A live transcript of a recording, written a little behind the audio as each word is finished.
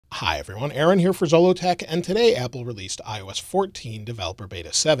Hi everyone, Aaron here for Zollotech, and today Apple released iOS 14 Developer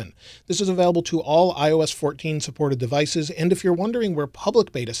Beta 7. This is available to all iOS 14 supported devices, and if you're wondering where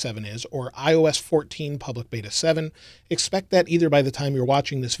Public Beta 7 is, or iOS 14 Public Beta 7, expect that either by the time you're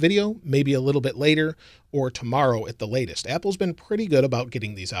watching this video, maybe a little bit later, or tomorrow at the latest. Apple's been pretty good about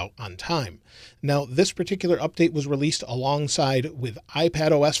getting these out on time. Now, this particular update was released alongside with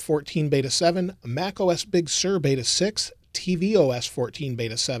iPadOS 14 Beta 7, macOS Big Sur Beta 6, tvOS 14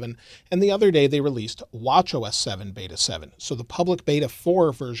 Beta 7, and the other day they released watchOS 7 Beta 7. So the public Beta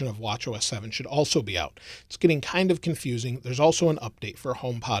 4 version of watchOS 7 should also be out. It's getting kind of confusing. There's also an update for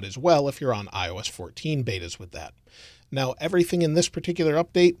HomePod as well if you're on iOS 14 betas with that. Now, everything in this particular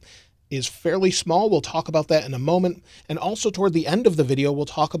update is fairly small. We'll talk about that in a moment. And also toward the end of the video, we'll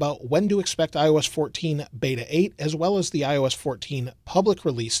talk about when to expect iOS 14 Beta 8, as well as the iOS 14 public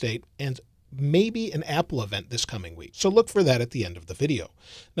release date, and maybe an Apple event this coming week. So look for that at the end of the video.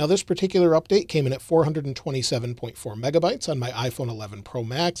 Now, this particular update came in at 427.4 megabytes on my iPhone 11 Pro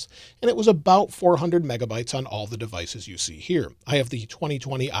Max, and it was about 400 megabytes on all the devices you see here. I have the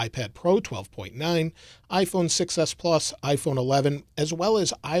 2020 iPad Pro 12.9, iPhone 6s Plus, iPhone 11, as well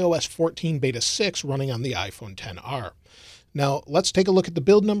as iOS 14 Beta 6 running on the iPhone XR. Now, let's take a look at the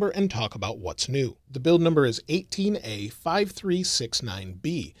build number and talk about what's new. The build number is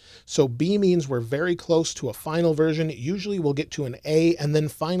 18A5369B. So B means we're very close to a final version. Usually we'll get to an A and then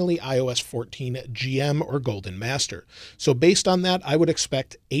finally iOS 14 GM or Golden Master. So based on that, I would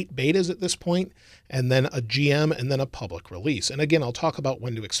expect 8 betas at this point, and then a GM and then a public release. And again, I'll talk about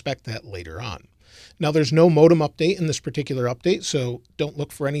when to expect that later on. Now, there's no modem update in this particular update, so don't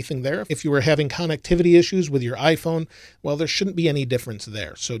look for anything there. If you were having connectivity issues with your iPhone, well, there shouldn't be any difference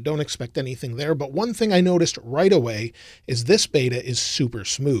there, so don't expect anything there. But one thing I noticed right away is this beta is super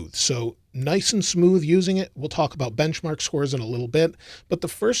smooth, so nice and smooth using it. We'll talk about benchmark scores in a little bit, but the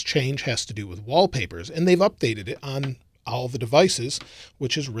first change has to do with wallpapers, and they've updated it on all the devices,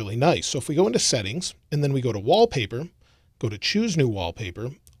 which is really nice. So if we go into Settings, and then we go to Wallpaper, go to Choose New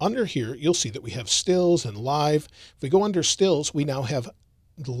Wallpaper, under here, you'll see that we have stills and live. If we go under stills, we now have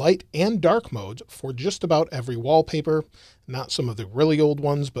light and dark modes for just about every wallpaper, not some of the really old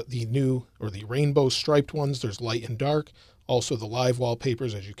ones, but the new or the rainbow striped ones. There's light and dark, also the live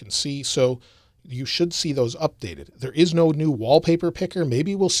wallpapers, as you can see. So you should see those updated. There is no new wallpaper picker.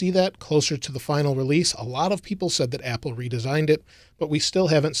 Maybe we'll see that closer to the final release. A lot of people said that Apple redesigned it, but we still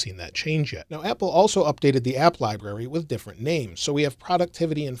haven't seen that change yet. Now, Apple also updated the app library with different names. So we have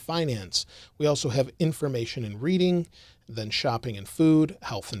productivity and finance. We also have information and reading, then shopping and food,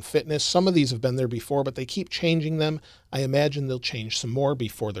 health and fitness. Some of these have been there before, but they keep changing them. I imagine they'll change some more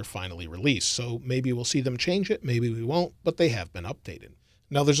before they're finally released. So maybe we'll see them change it, maybe we won't, but they have been updated.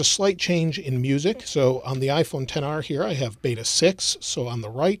 Now, there's a slight change in music. So on the iPhone XR here, I have Beta 6. So on the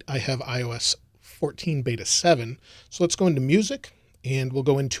right, I have iOS 14 Beta 7. So let's go into music, and we'll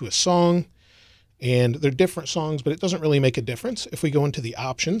go into a song. And they're different songs, but it doesn't really make a difference. If we go into the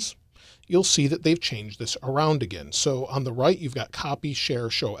options, you'll see that they've changed this around again. So on the right, you've got copy, share,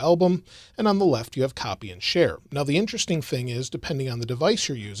 show album, and on the left, you have copy and share. Now, the interesting thing is, depending on the device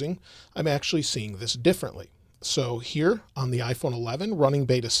you're using, I'm actually seeing this differently. So here on the iPhone 11 running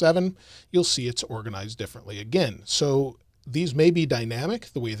Beta 7, you'll see it's organized differently again. So these may be dynamic,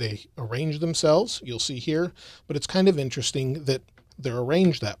 the way they arrange themselves, you'll see here, but it's kind of interesting that they're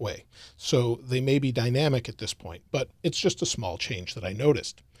arranged that way. So they may be dynamic at this point, but it's just a small change that I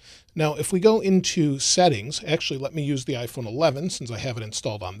noticed. Now, if we go into settings, actually, let me use the iPhone 11 since I have it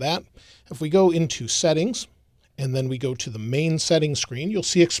installed on that. If we go into settings, and then we go to the main settings screen, you'll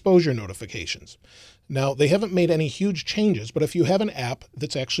see exposure notifications. Now, they haven't made any huge changes, but if you have an app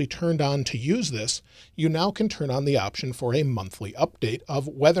that's actually turned on to use this, you now can turn on the option for a monthly update of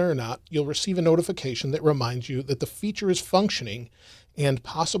whether or not you'll receive a notification that reminds you that the feature is functioning and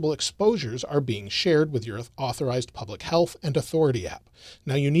possible exposures are being shared with your authorized public health and authority app.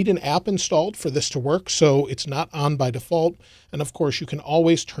 Now, you need an app installed for this to work, so it's not on by default. And of course, you can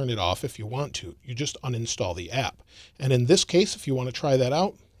always turn it off if you want to. You just uninstall the app. And in this case, if you want to try that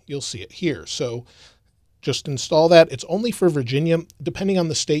out, you'll see it here. So just install that. It's only for Virginia. Depending on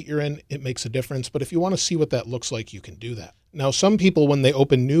the state you're in, it makes a difference. But if you want to see what that looks like, you can do that. Now, some people, when they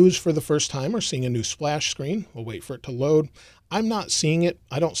open news for the first time, are seeing a new splash screen. We'll wait for it to load. I'm not seeing it.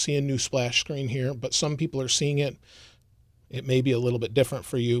 I don't see a new splash screen here, but some people are seeing it. It may be a little bit different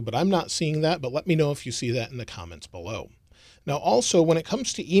for you, but I'm not seeing that. But let me know if you see that in the comments below. Now, also, when it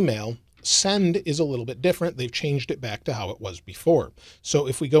comes to email, Send is a little bit different. They've changed it back to how it was before. So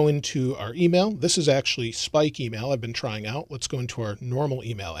if we go into our email, this is actually Spike email I've been trying out. Let's go into our normal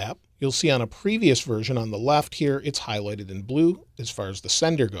email app. You'll see on a previous version on the left here, it's highlighted in blue as far as the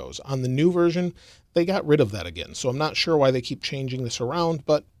sender goes. On the new version, they got rid of that again. So I'm not sure why they keep changing this around,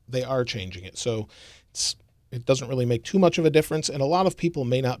 but they are changing it. So it doesn't really make too much of a difference, and a lot of people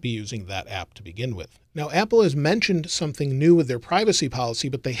may not be using that app to begin with. Now, Apple has mentioned something new with their privacy policy,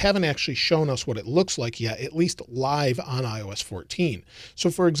 but they haven't actually shown us what it looks like yet, at least live on iOS 14.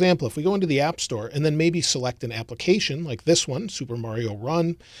 So for example, if we go into the App Store and then maybe select an application like this one, Super Mario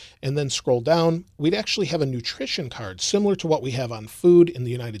Run, and then scroll down, we'd actually have a nutrition card similar to what we have on food in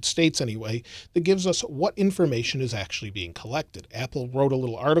the United States anyway, that gives us what information is actually being collected. Apple wrote a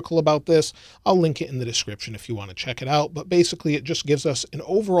little article about this. I'll link it in the description if you want to check it out, but basically it just gives us an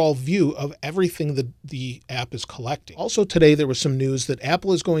overall view of everything that the app is collecting. Also today, there was some news that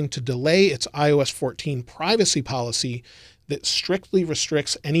Apple is going to delay its iOS 14 privacy policy that strictly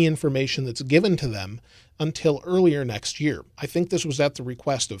restricts any information that's given to them until earlier next year. I think this was at the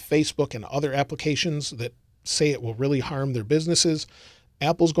request of Facebook and other applications that say it will really harm their businesses.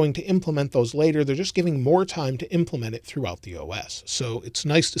 Apple's going to implement those later. They're just giving more time to implement it throughout the OS. So it's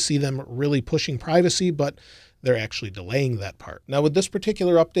nice to see them really pushing privacy, but they're actually delaying that part. Now with this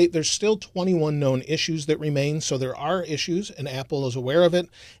particular update, there's still 21 known issues that remain. So there are issues and Apple is aware of it.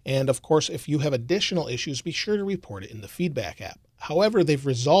 And of course, if you have additional issues, be sure to report it in the feedback app. However, they've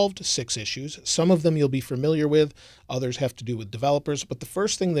resolved 6 issues. Some of them you'll be familiar with, others have to do with developers. But the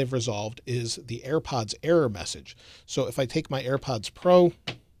first thing they've resolved is the AirPods error message. So if I take my AirPods Pro,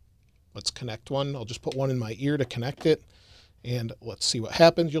 let's connect one. I'll just put one in my ear to connect it. And let's see what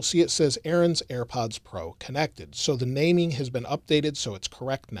happens. You'll see it says Aaron's AirPods Pro connected. So the naming has been updated, so it's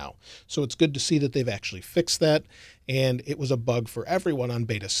correct now. So it's good to see that they've actually fixed that. And it was a bug for everyone on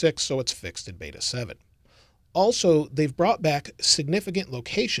Beta 6, so it's fixed in Beta 7. Also, they've brought back significant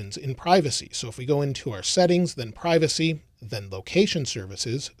locations in privacy. So if we go into our settings, then privacy, then location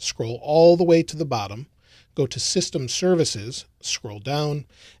services, scroll all the way to the bottom, go to system services, scroll down,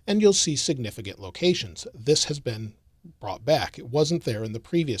 and you'll see significant locations. This has been brought back. It wasn't there in the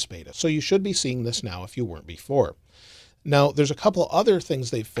previous beta. So you should be seeing this now if you weren't before. Now, there's a couple other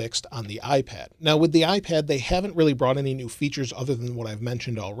things they've fixed on the iPad. Now, with the iPad, they haven't really brought any new features other than what I've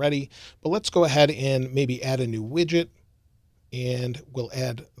mentioned already, but let's go ahead and maybe add a new widget, and we'll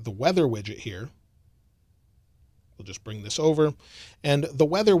add the weather widget here. We'll just bring this over, and the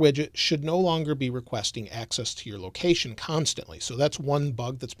weather widget should no longer be requesting access to your location constantly. So that's one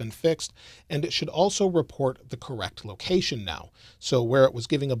bug that's been fixed, and it should also report the correct location now. So where it was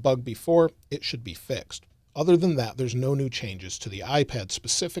giving a bug before, it should be fixed. Other than that, there's no new changes to the iPad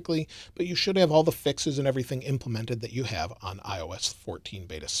specifically, but you should have all the fixes and everything implemented that you have on iOS 14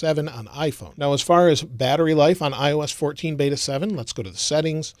 Beta 7 on iPhone. Now, as far as battery life on iOS 14 Beta 7, let's go to the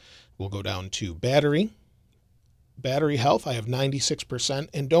settings. We'll go down to battery health. I have 96%,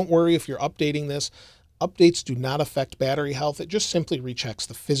 and don't worry if you're updating this. Updates do not affect battery health. It just simply rechecks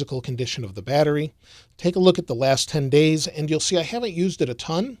the physical condition of the battery. Take a look at the last 10 days, and you'll see I haven't used it a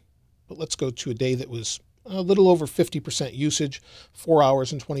ton, but let's go to a day that was a little over 50% usage, 4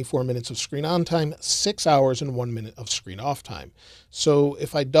 hours and 24 minutes of screen on time, 6 hours and 1 minute of screen off time. So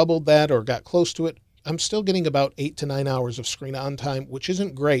if I doubled that or got close to it, I'm still getting about 8 to 9 hours of screen on time, which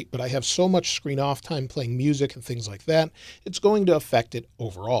isn't great, but I have so much screen off time playing music and things like that, it's going to affect it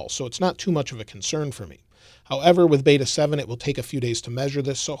overall. So it's not too much of a concern for me. However, with Beta 7, it will take a few days to measure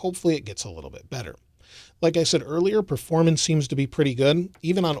this, so hopefully it gets a little bit better. Like I said earlier, performance seems to be pretty good.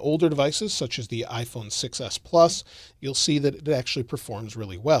 Even on older devices, such as the iPhone 6s Plus, you'll see that it actually performs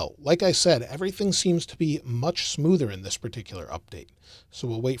really well. Like I said, everything seems to be much smoother in this particular update. So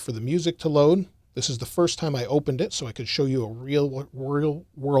we'll wait for the music to load. This is the first time I opened it, so I could show you a real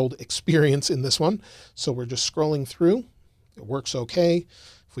world experience in this one. So we're just scrolling through. It works okay.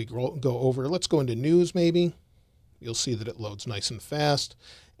 If we go over, let's go into news maybe. You'll see that it loads nice and fast.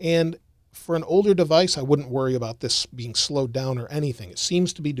 And for an older device, I wouldn't worry about this being slowed down or anything. It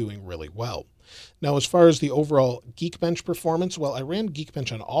seems to be doing really well. Now, as far as the overall Geekbench performance, well, I ran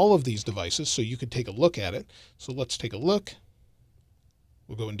Geekbench on all of these devices, so you could take a look at it. So let's take a look.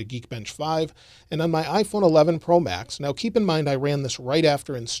 We'll go into Geekbench 5, and on my iPhone 11 Pro Max, now keep in mind I ran this right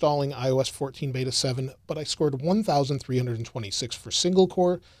after installing iOS 14 Beta 7, but I scored 1,326 for single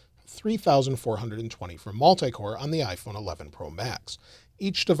core, 3,420 for multi-core on the iPhone 11 Pro Max.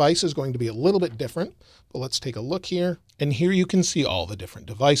 Each device is going to be a little bit different, but let's take a look here. And here you can see all the different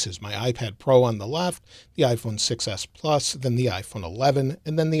devices. My iPad Pro on the left, the iPhone 6s Plus, then the iPhone 11,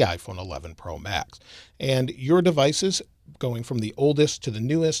 and then the iPhone 11 Pro Max. And your devices, going from the oldest to the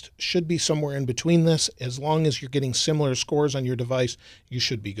newest, should be somewhere in between this. As long as you're getting similar scores on your device, you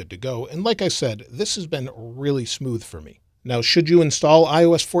should be good to go. And like I said, this has been really smooth for me. Now, should you install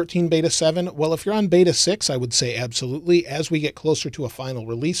iOS 14 Beta 7? Well, if you're on Beta 6, I would say absolutely. As we get closer to a final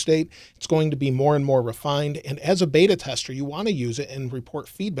release date, it's going to be more and more refined. And as a beta tester, you want to use it and report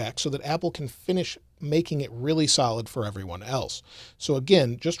feedback so that Apple can finish making it really solid for everyone else. So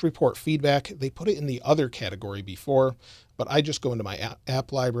again, just report feedback. They put it in the other category before, but I just go into my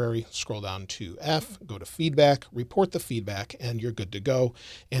app library, scroll down to F, go to feedback, report the feedback, and you're good to go.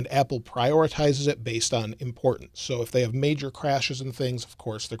 And Apple prioritizes it based on importance. So if they have major crashes and things, of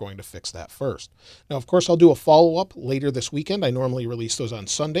course, they're going to fix that first. Now, of course, I'll do a follow-up later this weekend. I normally release those on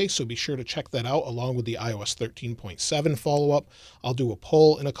Sunday, so be sure to check that out along with the iOS 13.7 follow-up. I'll do a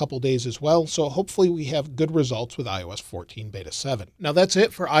poll in a couple days as well, so hopefully we have good results with iOS 14 Beta 7. Now that's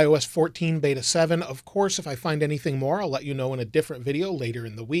it for iOS 14 Beta 7. Of course, if I find anything more, I'll let you know in a different video later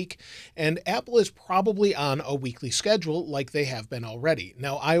in the week. And Apple is probably on a weekly schedule like they have been already.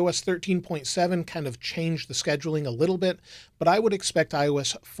 Now iOS 13.7 kind of changed the scheduling a little bit, but I would expect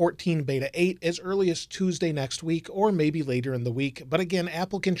iOS 14 Beta 8 as early as Tuesday next week or maybe later in the week. But again,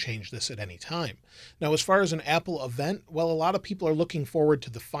 Apple can change this at any time. Now, as far as an Apple event, well, a lot of people are looking forward to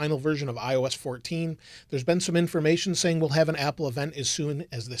the final version of iOS 14. There's been some information saying we'll have an Apple event as soon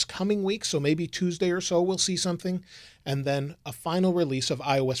as this coming week, so maybe Tuesday or so we'll see something, and then a final release of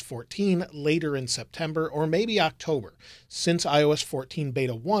iOS 14 later in September or maybe October, since iOS 14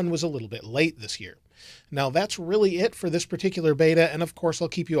 Beta 1 was a little bit late this year. Now that's really it for this particular beta, and of course I'll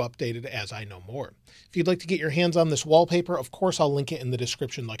keep you updated as I know more. If you'd like to get your hands on this wallpaper, of course I'll link it in the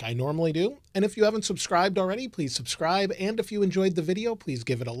description like I normally do. And if you haven't subscribed already, please subscribe. And if you enjoyed the video, please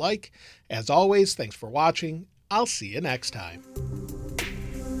give it a like. As always, thanks for watching. I'll see you next time.